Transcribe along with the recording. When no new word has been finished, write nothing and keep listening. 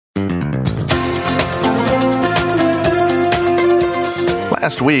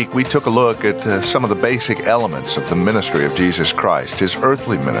Last week, we took a look at some of the basic elements of the ministry of Jesus Christ, his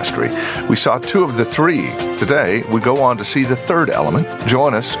earthly ministry. We saw two of the three. Today, we go on to see the third element.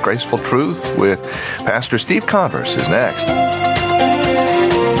 Join us. Graceful Truth with Pastor Steve Converse is next.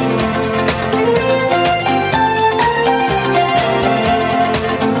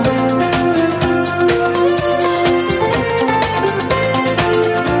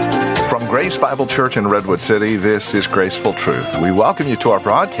 Grace Bible Church in Redwood City, this is Graceful Truth. We welcome you to our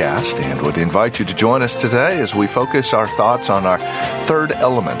broadcast and would invite you to join us today as we focus our thoughts on our third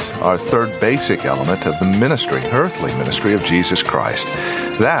element, our third basic element of the ministry, earthly ministry of Jesus Christ,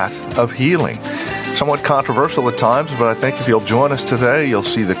 that of healing. Somewhat controversial at times, but I think if you'll join us today, you'll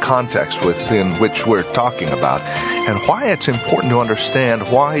see the context within which we're talking about and why it's important to understand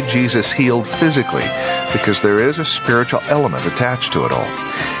why Jesus healed physically, because there is a spiritual element attached to it all.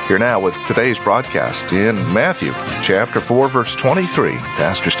 Here now with today's broadcast in Matthew chapter 4, verse 23,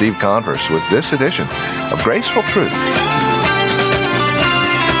 Pastor Steve Converse with this edition of Graceful Truth.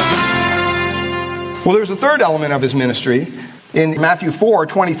 Well, there's a third element of his ministry. In Matthew 4,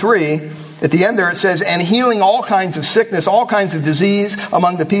 23, at the end there it says, and healing all kinds of sickness, all kinds of disease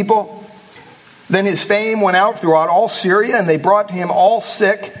among the people. Then his fame went out throughout all Syria, and they brought to him all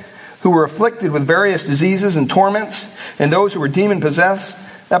sick who were afflicted with various diseases and torments, and those who were demon-possessed,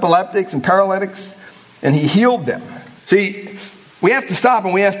 epileptics and paralytics, and he healed them. See, we have to stop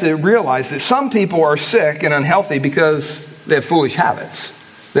and we have to realize that some people are sick and unhealthy because they have foolish habits.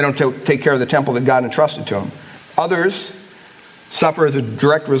 They don't take care of the temple that God entrusted to them. Others suffer as a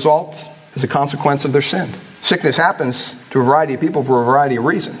direct result, as a consequence of their sin. Sickness happens to a variety of people for a variety of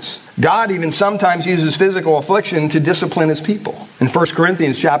reasons. God even sometimes uses physical affliction to discipline his people. In 1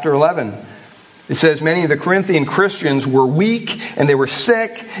 Corinthians chapter 11, it says many of the Corinthian Christians were weak and they were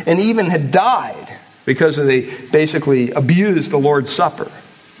sick and even had died because they basically abused the Lord's Supper.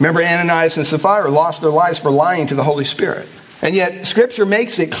 Remember, Ananias and Sapphira lost their lives for lying to the Holy Spirit. And yet Scripture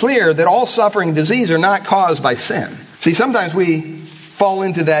makes it clear that all suffering and disease are not caused by sin. See, sometimes we fall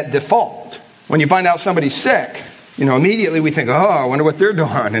into that default. When you find out somebody's sick, immediately we think, I wonder what they're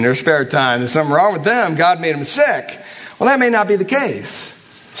doing in their spare time. There's something wrong with them. God made them sick. Well, that may not be the case.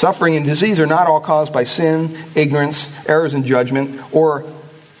 Suffering and disease are not all caused by sin, ignorance, errors in judgment, or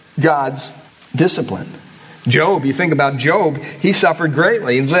God's discipline. Job, you think about Job, he suffered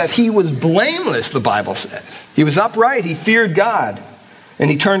greatly, that he was blameless, the Bible says. He was upright, he feared God,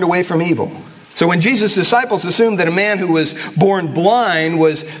 and he turned away from evil. So when Jesus' disciples assumed that a man who was born blind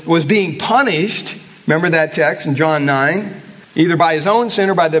was being punished, remember that text in John 9? Either by his own sin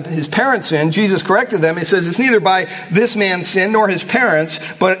or by his parents' sin, Jesus corrected them. He says it's neither by this man's sin nor his parents,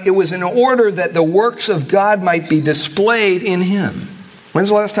 but it was in order that the works of God might be displayed in him. When's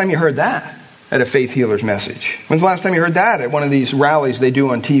the last time you heard that at a Faith Healers message? When's the last time you heard that at one of these rallies they do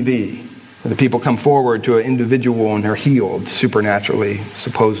on TV, where the people come forward to an individual and they're healed supernaturally,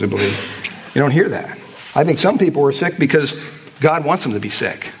 supposedly? You don't hear that. I think some people are sick because God wants them to be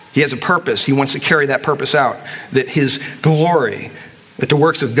sick. He has a purpose. He wants to carry that purpose out, that his glory, that the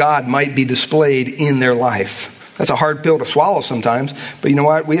works of God might be displayed in their life. That's a hard pill to swallow sometimes, but you know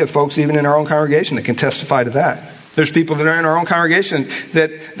what? We have folks even in our own congregation that can testify to that. There's people that are in our own congregation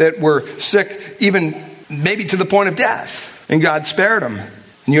that were sick even maybe to the point of death, and God spared them.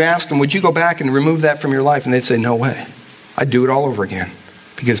 And you ask them, would you go back and remove that from your life? And they'd say, no way. I'd do it all over again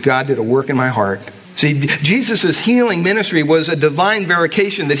because God did a work in my heart. See, Jesus' healing ministry was a divine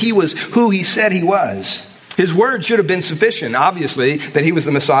verification that he was who he said he was. His word should have been sufficient, obviously, that he was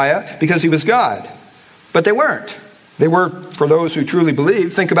the Messiah because he was God. But they weren't. They were for those who truly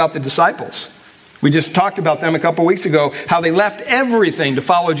believed. Think about the disciples. We just talked about them a couple weeks ago, how they left everything to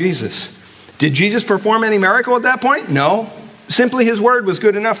follow Jesus. Did Jesus perform any miracle at that point? No. Simply his word was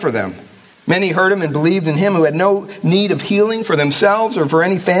good enough for them. Many heard him and believed in him who had no need of healing for themselves or for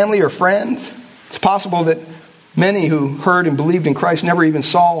any family or friends. It's possible that many who heard and believed in Christ never even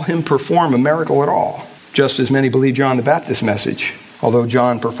saw him perform a miracle at all. Just as many believed John the Baptist's message, although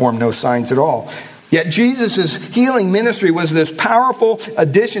John performed no signs at all. Yet Jesus' healing ministry was this powerful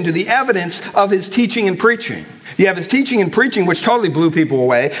addition to the evidence of his teaching and preaching. You have his teaching and preaching, which totally blew people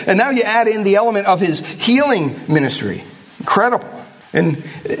away. And now you add in the element of his healing ministry. Incredible. And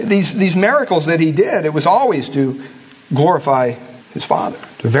these miracles that he did, it was always to glorify his Father,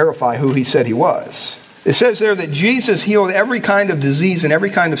 to verify who he said he was. It says there that Jesus healed every kind of disease and every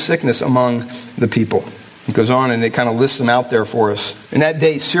kind of sickness among the people. It goes on and it kind of lists them out there for us. In that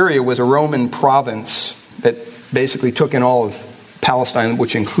day, Syria was a Roman province that basically took in all of Palestine,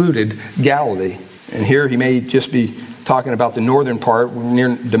 which included Galilee. And here he may just be talking about the northern part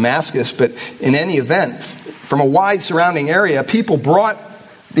near Damascus, but in any event, from a wide surrounding area, people brought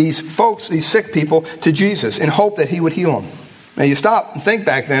these folks, these sick people, to Jesus in hope that he would heal them. Now you stop and think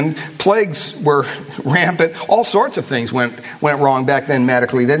back then, plagues were rampant. All sorts of things went wrong back then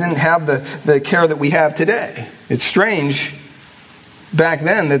medically. They didn't have the care that we have today. It's strange back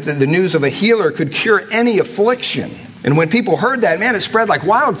then that the news of a healer could cure any affliction. And when people heard that, man, it spread like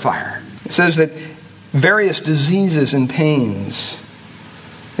wildfire. It says that various diseases and pains.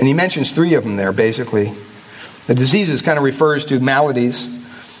 And he mentions 3 of them there, basically. The diseases kind of refers to maladies,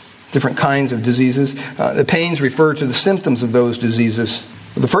 different kinds of diseases. The pains refer to the symptoms of those diseases.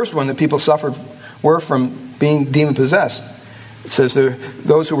 The first one that people suffered were from being demon-possessed. It says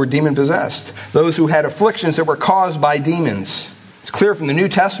those who were demon-possessed, those who had afflictions that were caused by demons. It's clear from the New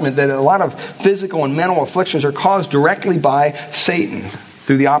Testament that a lot of physical and mental afflictions are caused directly by Satan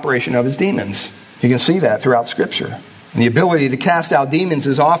through the operation of his demons. You can see that throughout Scripture. And the ability to cast out demons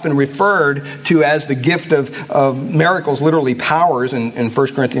is often referred to as the gift of miracles, literally powers in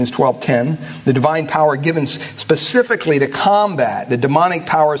 1 Corinthians 12:10. The divine power given specifically to combat the demonic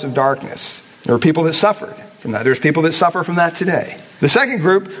powers of darkness. There were people that suffered from that. There's people that suffer from that today. The second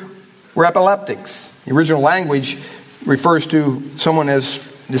group were epileptics. The original language refers to someone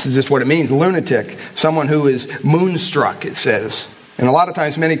as, this is just what it means, lunatic. Someone who is moonstruck, it says. And a lot of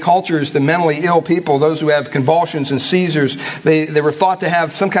times, many cultures, the mentally ill people, those who have convulsions and seizures, they were thought to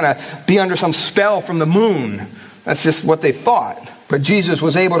have some kind of, be under some spell from the moon. That's just what they thought. But Jesus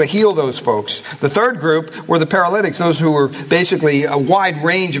was able to heal those folks. The third group were the paralytics, those who were basically a wide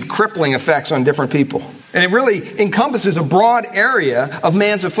range of crippling effects on different people. And it really encompasses a broad area of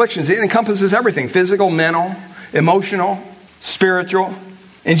man's afflictions. It encompasses everything: physical, mental, emotional, spiritual.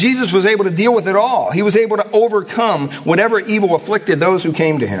 And Jesus was able to deal with it all. He was able to overcome whatever evil afflicted those who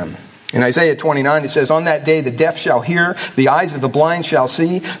came to him. In Isaiah 29, it says, "On that day the deaf shall hear, the eyes of the blind shall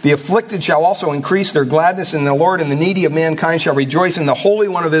see, the afflicted shall also increase their gladness in the Lord, and the needy of mankind shall rejoice in the Holy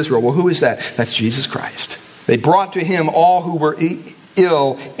One of Israel." Well, who is that? That's Jesus Christ. They brought to him all who were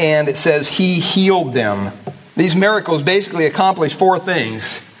ill, and it says he healed them. These miracles basically accomplished 4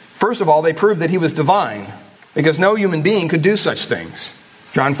 things. First of all, they proved that he was divine, because no human being could do such things.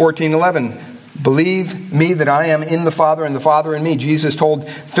 John 14:11, "Believe me that I am in the Father and the Father in me." Jesus told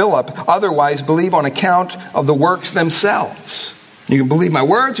Philip, "Otherwise believe on account of the works themselves." You can believe my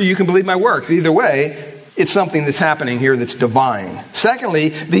words or you can believe my works. Either way, it's something that's happening here that's divine.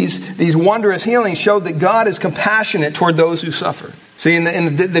 Secondly, these wondrous healings showed that God is compassionate toward those who suffer. See, in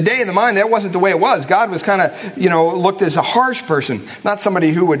the day of the mind, that wasn't the way it was. God was kind of, looked as a harsh person, not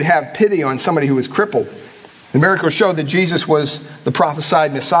somebody who would have pity on somebody who was crippled. The miracles showed that Jesus was the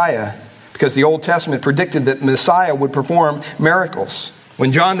prophesied Messiah, because the Old Testament predicted that Messiah would perform miracles.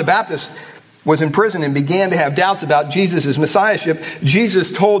 When John the Baptist was in prison and began to have doubts about Jesus' messiahship,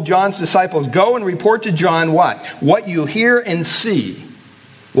 Jesus told John's disciples, "Go and report to John what? What you hear and see."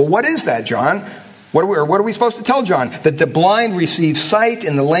 Well, what is that, John? What are we supposed to tell John? That the blind receive sight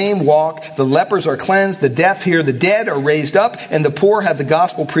and the lame walk, the lepers are cleansed, the deaf hear, the dead are raised up, and the poor have the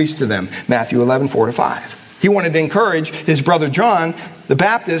gospel preached to them. Matthew 11:4-5. He wanted to encourage his brother John the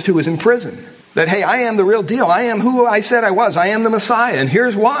Baptist, who was in prison, that, hey, I am the real deal. I am who I said I was. I am the Messiah, and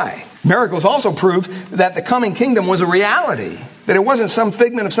here's why. Miracles also prove that the coming kingdom was a reality, that it wasn't some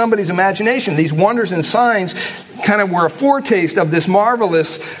figment of somebody's imagination. These wonders and signs kind of were a foretaste of this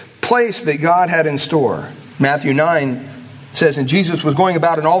marvelous place that God had in store. Matthew 9 says, "And Jesus was going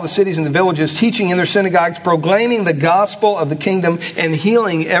about in all the cities and the villages, teaching in their synagogues, proclaiming the gospel of the kingdom, and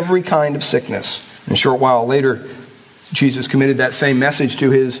healing every kind of sickness." And a short while later, Jesus committed that same message to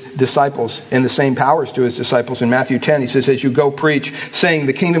his disciples and the same powers to his disciples. In Matthew 10, he says, "As you go preach, saying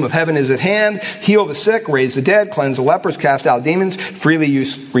the kingdom of heaven is at hand, heal the sick, raise the dead, cleanse the lepers, cast out demons, freely you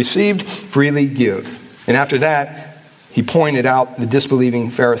received, freely give." And after that, he pointed out the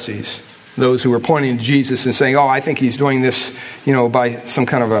disbelieving Pharisees, those who were pointing to Jesus and saying, "Oh, I think he's doing this, by some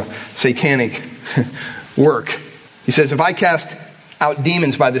kind of a satanic work." He says, "If I cast out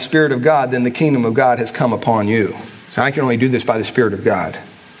demons by the Spirit of God, then the kingdom of God has come upon you. So I can only do this by the Spirit of God.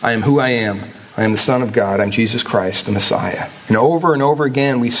 I am who I am. I am the Son of God. I'm Jesus Christ, the Messiah." And over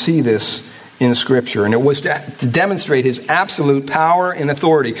again, we see this in Scripture. And it was to demonstrate his absolute power and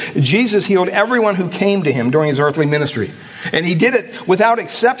authority. Jesus healed everyone who came to him during his earthly ministry. And he did it without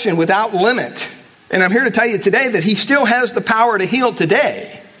exception, without limit. And I'm here to tell you today that he still has the power to heal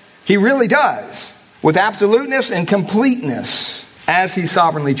today. He really does. With absoluteness and completeness, as he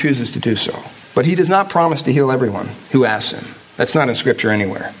sovereignly chooses to do so. But he does not promise to heal everyone who asks him. That's not in Scripture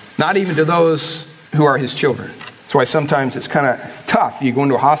anywhere. Not even to those who are his children. That's why sometimes it's kind of tough. You go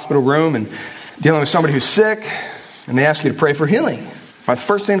into a hospital room and dealing with somebody who's sick, and they ask you to pray for healing. The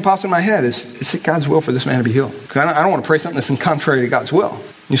first thing that pops in my head is it God's will for this man to be healed? Because I don't want to pray something that's contrary to God's will.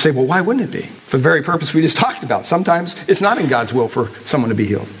 You say, well, why wouldn't it be? For the very purpose we just talked about. Sometimes it's not in God's will for someone to be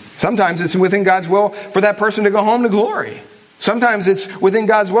healed. Sometimes it's within God's will for that person to go home to glory. Sometimes it's within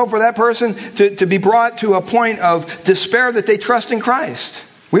God's will for that person to be brought to a point of despair that they trust in Christ.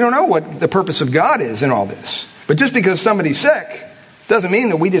 We don't know what the purpose of God is in all this. But just because somebody's sick doesn't mean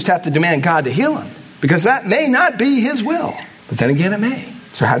that we just have to demand God to heal him. Because that may not be his will. But then again, it may.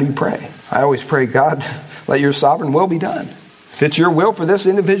 So how do you pray? I always pray, God, let your sovereign will be done. If it's your will for this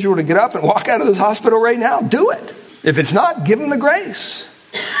individual to get up and walk out of this hospital right now, do it. If it's not, give him the grace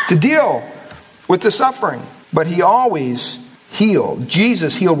to deal with the suffering. But he always healed.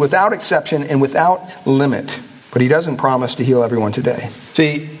 Jesus healed without exception and without limit. But he doesn't promise to heal everyone today.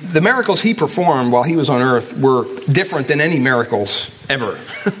 See, the miracles he performed while he was on earth were different than any miracles ever,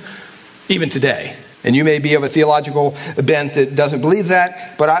 even today. And you may be of a theological bent that doesn't believe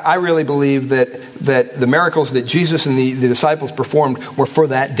that, but I really believe that the miracles that Jesus and the disciples performed were for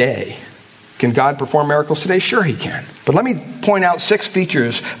that day. Can God perform miracles today? Sure he can. But let me point out 6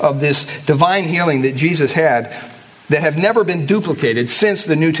 features of this divine healing that Jesus had that have never been duplicated since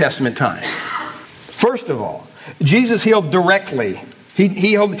the New Testament time. First of all, Jesus healed directly. He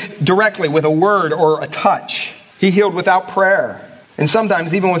healed directly with a word or a touch. He healed without prayer. And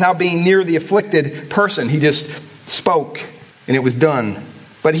sometimes even without being near the afflicted person. He just spoke and it was done.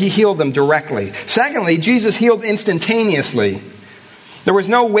 But he healed them directly. Secondly, Jesus healed instantaneously. There was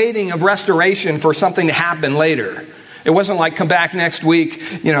no waiting of restoration for something to happen later. It wasn't like, come back next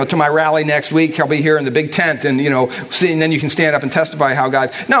week, to my rally next week. I'll be here in the big tent and, see, and then you can stand up and testify how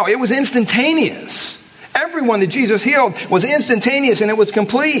God... No, it was instantaneous. Everyone that Jesus healed was instantaneous and it was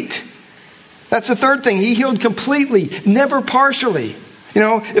complete. That's the third thing. He healed completely, never partially.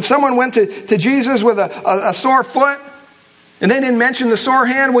 If someone went to Jesus with a sore foot and they didn't mention the sore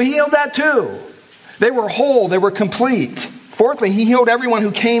hand, well, he healed that too. They were whole. They were complete. Fourthly, he healed everyone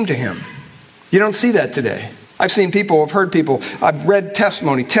who came to him. You don't see that today. I've seen people, I've heard people, I've read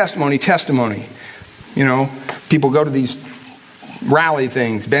testimony. People go to these rally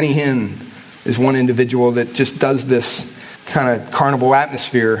things. Benny Hinn is one individual that just does this kind of carnival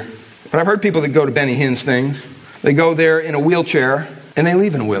atmosphere. But I've heard people that go to Benny Hinn's things. They go there in a wheelchair and they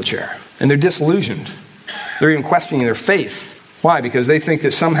leave in a wheelchair. And they're disillusioned. They're even questioning their faith. Why? Because they think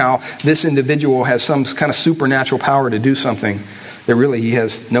that somehow this individual has some kind of supernatural power to do something that really he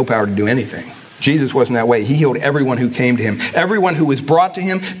has no power to do anything. Jesus wasn't that way. He healed everyone who came to him. Everyone who was brought to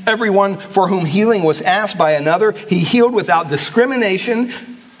him. Everyone for whom healing was asked by another. He healed without discrimination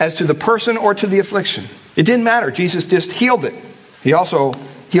as to the person or to the affliction. It didn't matter. Jesus just healed it. He also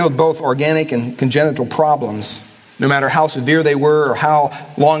healed both organic and congenital problems. No matter how severe they were or how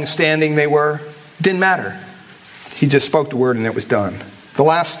long-standing they were. It didn't matter. He just spoke the word and it was done. The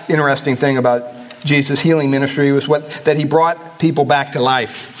last interesting thing about Jesus' healing ministry was that he brought people back to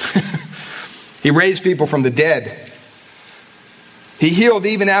life. He raised people from the dead. He healed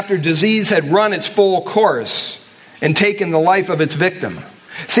even after disease had run its full course and taken the life of its victim.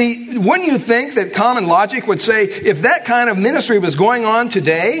 See, wouldn't you think that common logic would say, if that kind of ministry was going on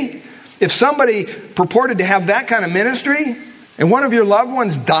today, if somebody purported to have that kind of ministry and one of your loved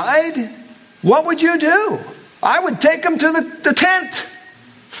ones died, what would you do? I would take them to the tent.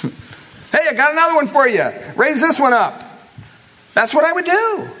 Hey, I got another one for you. Raise this one up. That's what I would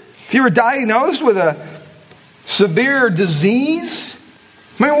do. If you were diagnosed with a severe disease,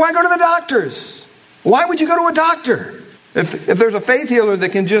 why go to the doctors? Why would you go to a doctor? If there's a faith healer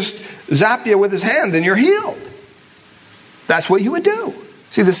that can just zap you with his hand, then you're healed. That's what you would do.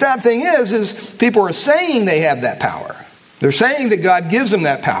 See, the sad thing is people are saying they have that power. They're saying that God gives them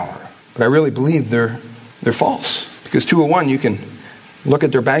that power. But I really believe they're false. Because 201, you can look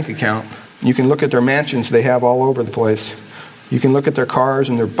at their bank account. You can look at their mansions they have all over the place. You can look at their cars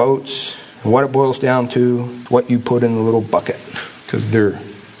and their boats. And what it boils down to, what you put in the little bucket. Because they're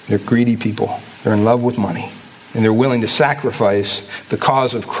greedy people. They're in love with money. And they're willing to sacrifice the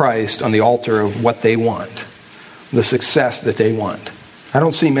cause of Christ on the altar of what they want. The success that they want. I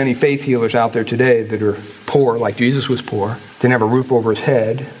don't see many faith healers out there today that are poor like Jesus was poor. Didn't have a roof over his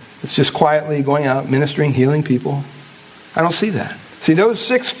head. It's just quietly going out, ministering, healing people. I don't see that. See, those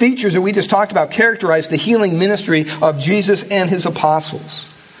 6 features that we just talked about characterize the healing ministry of Jesus and his apostles.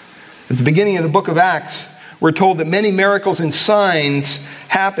 At the beginning of the book of Acts, we're told that many miracles and signs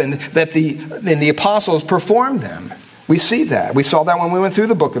happened that the apostles performed them. We see that. We saw that when we went through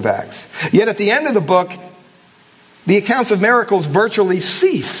the book of Acts. Yet at the end of the book, the accounts of miracles virtually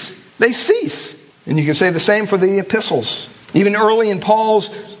cease. They cease. And you can say the same for the epistles. Even early in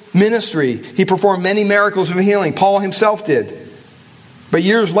Paul's ministry, he performed many miracles of healing. Paul himself did. But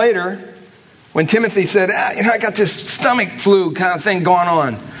years later, When Timothy said, I got this stomach flu kind of thing going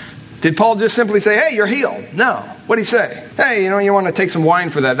on, did Paul just simply say, hey, you're healed? No. What did he say? Hey, you want to take some wine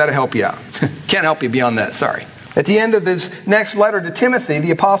for that? That'll help you out. Can't help you beyond that, sorry. At the end of his next letter to Timothy,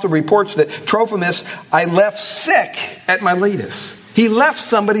 the apostle reports that Trophimus, I left sick at Miletus. He left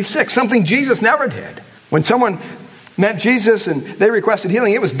somebody sick, something Jesus never did. When someone met Jesus and they requested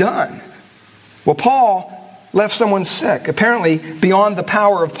healing, it was done. Well, Paul left someone sick, apparently beyond the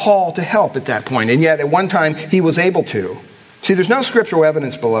power of Paul to help at that point. And yet at one time he was able to. See, there's no scriptural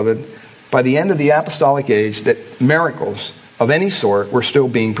evidence, beloved, by the end of the apostolic age that miracles of any sort were still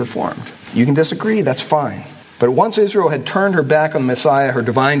being performed. You can disagree, that's fine. But once Israel had turned her back on the Messiah, her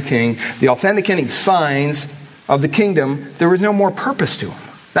divine king, the authenticating signs of the kingdom, there was no more purpose to them.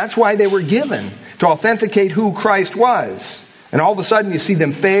 That's why they were given, to authenticate who Christ was. And all of a sudden you see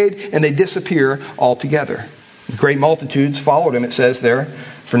them fade and they disappear altogether. Great multitudes followed him, it says there.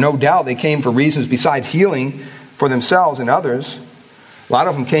 For no doubt they came for reasons besides healing for themselves and others. A lot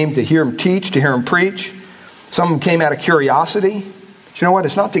of them came to hear him teach, to hear him preach. Some of them came out of curiosity. But you know what?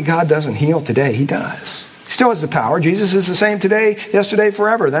 It's not that God doesn't heal today. He does. He still has the power. Jesus is the same today, yesterday,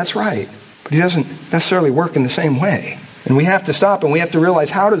 forever. That's right. But he doesn't necessarily work in the same way. And we have to stop and we have to realize,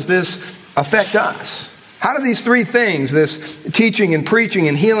 how does this affect us? How do these three things, this teaching and preaching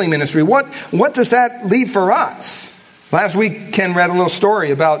and healing ministry, what does that leave for us? Last week, Ken read a little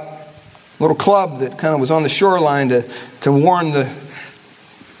story about a little club that kind of was on the shoreline to warn the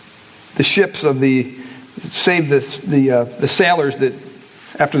ships of save the sailors that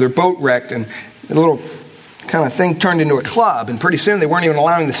after their boat wrecked, and the little kind of thing turned into a club, and pretty soon they weren't even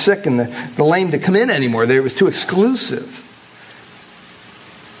allowing the sick and the lame to come in anymore. It was too exclusive.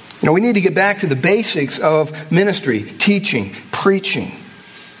 We need to get back to the basics of ministry, teaching, preaching,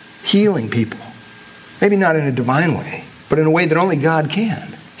 healing people. Maybe not in a divine way, but in a way that only God can.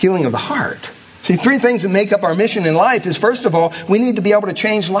 Healing of the heart. See, three things that make up our mission in life is, first of all, we need to be able to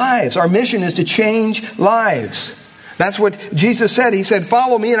change lives. Our mission is to change lives. That's what Jesus said. He said,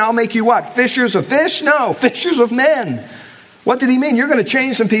 follow me and I'll make you what? Fishers of fish? No, fishers of men. What did he mean? You're going to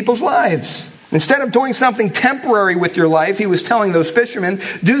change some people's lives. Instead of doing something temporary with your life, he was telling those fishermen,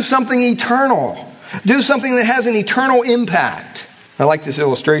 do something eternal. Do something that has an eternal impact. I like this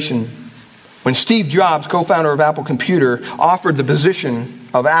illustration. When Steve Jobs, co-founder of Apple Computer, offered the position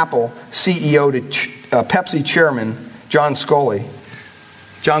of Apple CEO to Pepsi chairman John Sculley,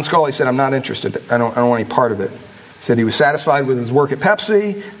 John Sculley said, I'm not interested. I don't want any part of it. He said he was satisfied with his work at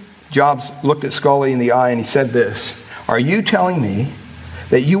Pepsi. Jobs looked at Sculley in the eye and he said this, are you telling me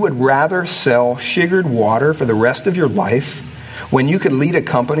that you would rather sell sugared water for the rest of your life when you could lead a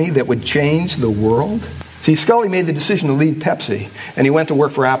company that would change the world? See, Sculley made the decision to leave Pepsi, and he went to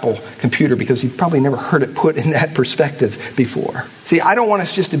work for Apple Computer because he probably never heard it put in that perspective before. See, I don't want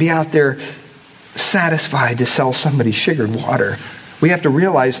us just to be out there satisfied to sell somebody sugared water. We have to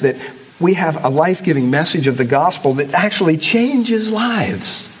realize that we have a life-giving message of the gospel that actually changes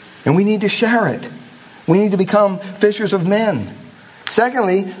lives, and we need to share it. We need to become fishers of men.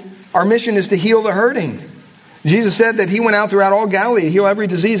 Secondly, our mission is to heal the hurting. Jesus said that he went out throughout all Galilee to heal every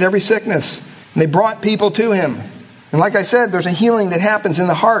disease, every sickness. And they brought people to him. And like I said, there's a healing that happens in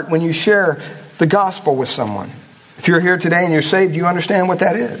the heart when you share the gospel with someone. If you're here today and you're saved, you understand what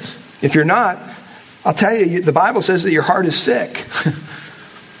that is. If you're not, I'll tell you, the Bible says that your heart is sick.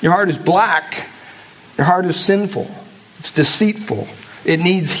 Your heart is black. Your heart is sinful. It's deceitful. It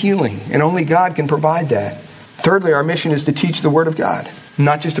needs healing. And only God can provide that. Thirdly, our mission is to teach the Word of God.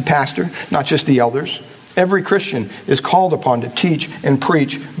 Not just a pastor, not just the elders. Every Christian is called upon to teach and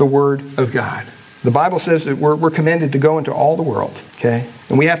preach the Word of God. The Bible says that we're commanded to go into all the world. Okay?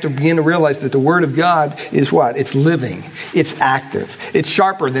 And we have to begin to realize that the Word of God is what? It's living. It's active. It's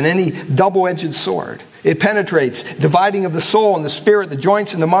sharper than any double-edged sword. It penetrates, dividing of the soul and the spirit, the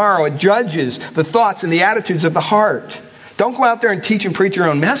joints and the marrow. It judges the thoughts and the attitudes of the heart. Don't go out there and teach and preach your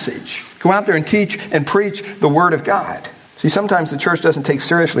own message. Go out there and teach and preach the Word of God. See, sometimes the church doesn't take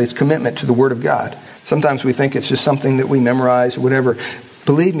seriously its commitment to the Word of God. Sometimes we think it's just something that we memorize or whatever.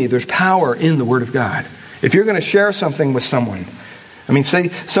 Believe me, there's power in the Word of God. If you're going to share something with someone, say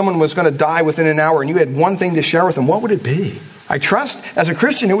someone was going to die within an hour and you had one thing to share with them, what would it be? I trust as a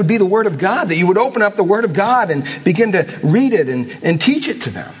Christian it would be the Word of God, that you would open up the Word of God and begin to read it and teach it to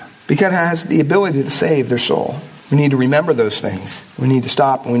them, because it has the ability to save their soul. We need to remember those things. We need to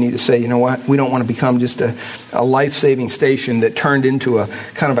stop and we need to say, you know what? We don't want to become just a life-saving station that turned into a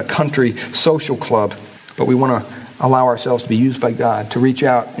kind of a country social club. But we want to allow ourselves to be used by God to reach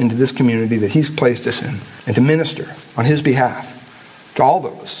out into this community that He's placed us in and to minister on His behalf to all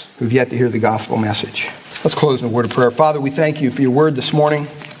those who've yet to hear the gospel message. Let's close in a word of prayer. Father, we thank You for Your word this morning.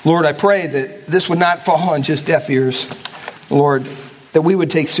 Lord, I pray that this would not fall on just deaf ears. Lord, that we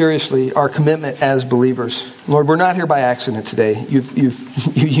would take seriously our commitment as believers. Lord, we're not here by accident today.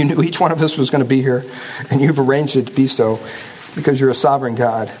 You knew each one of us was going to be here, and you've arranged it to be so because you're a sovereign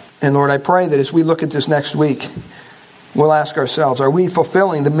God. And Lord, I pray that as we look at this next week, we'll ask ourselves, are we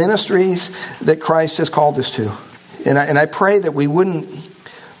fulfilling the ministries that Christ has called us to? And I pray that we wouldn't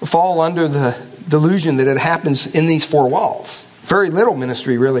fall under the delusion that it happens in these four walls. Very little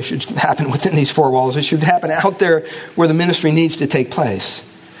ministry really should happen within these four walls. It should happen out there where the ministry needs to take place.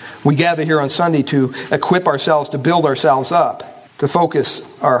 We gather here on Sunday to equip ourselves, to build ourselves up, to focus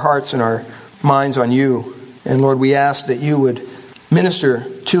our hearts and our minds on you. And Lord, we ask that you would minister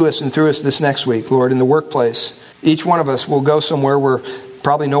to us and through us this next week, Lord, in the workplace. Each one of us will go somewhere where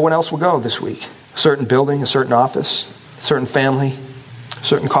probably no one else will go this week. A certain building, a certain office, a certain family, a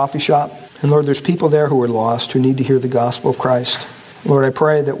certain coffee shop. And Lord, there's people there who are lost, who need to hear the gospel of Christ. Lord, I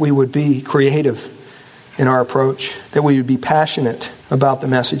pray that we would be creative in our approach, that we would be passionate about the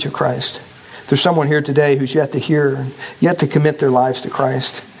message of Christ. If there's someone here today who's yet to hear, yet to commit their lives to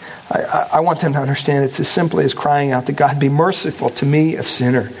Christ, I want them to understand it's as simply as crying out to God, be merciful to me, a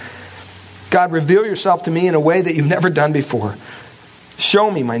sinner. God, reveal yourself to me in a way that you've never done before.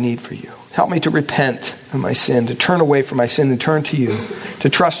 Show me my need for you. Help me to repent of my sin, to turn away from my sin and turn to you, to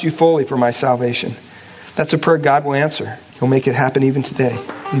trust you fully for my salvation. That's a prayer God will answer. He'll make it happen even today.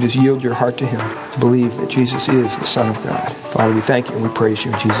 You just yield your heart to Him. Believe that Jesus is the Son of God. Father, we thank you and we praise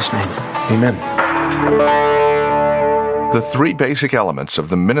you in Jesus' name. Amen. The three basic elements of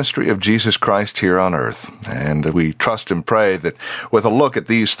the ministry of Jesus Christ here on earth. And we trust and pray that with a look at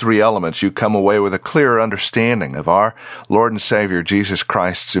these three elements, you come away with a clearer understanding of our Lord and Savior Jesus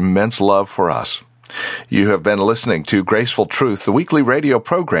Christ's immense love for us. You have been listening to Graceful Truth, the weekly radio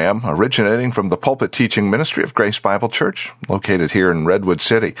program originating from the pulpit teaching ministry of Grace Bible Church, located here in Redwood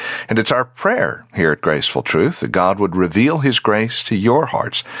City. And it's our prayer here at Graceful Truth that God would reveal His grace to your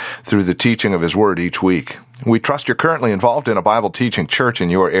hearts through the teaching of His Word each week. We trust you're currently involved in a Bible teaching church in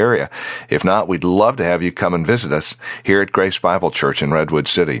your area. If not, we'd love to have you come and visit us here at Grace Bible Church in Redwood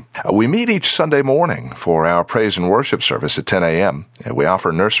City. We meet each Sunday morning for our praise and worship service at 10 a.m. We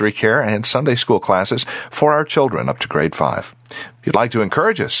offer nursery care and Sunday school classes for our children up to grade 5. If you'd like to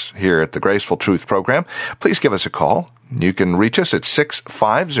encourage us here at the Graceful Truth program, please give us a call. You can reach us at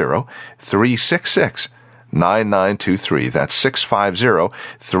 650-366-9923. That's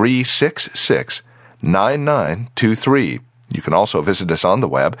 650-366-9923. You can also visit us on the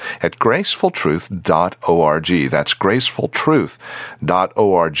web at gracefultruth.org. That's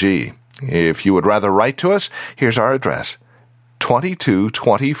gracefultruth.org. If you would rather write to us, here's our address: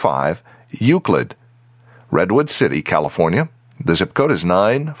 2225 Euclid, Redwood City, California. The zip code is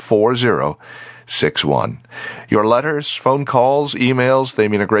 94061. Your letters, phone calls, emails, they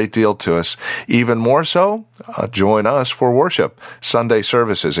mean a great deal to us. Even more so, join us for worship. Sunday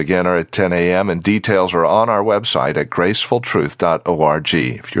services, again, are at 10 a.m., and details are on our website at gracefultruth.org.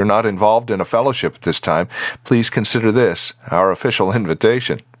 If you're not involved in a fellowship at this time, please consider this our official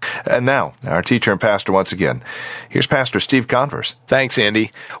invitation. And now, our teacher and pastor once again. Here's Pastor Steve Converse. Thanks,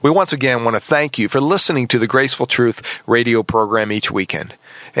 Andy. We once again want to thank you for listening to the Graceful Truth radio program each weekend.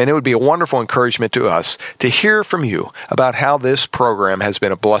 And it would be a wonderful encouragement to us to hear from you about how this program has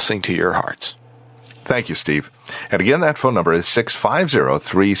been a blessing to your hearts. Thank you, Steve. And again, that phone number is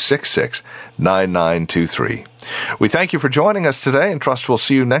 650-366-9923. We thank you for joining us today and trust we'll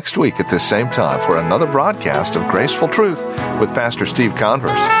see you next week at this same time for another broadcast of Graceful Truth with Pastor Steve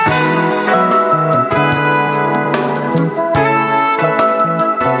Converse.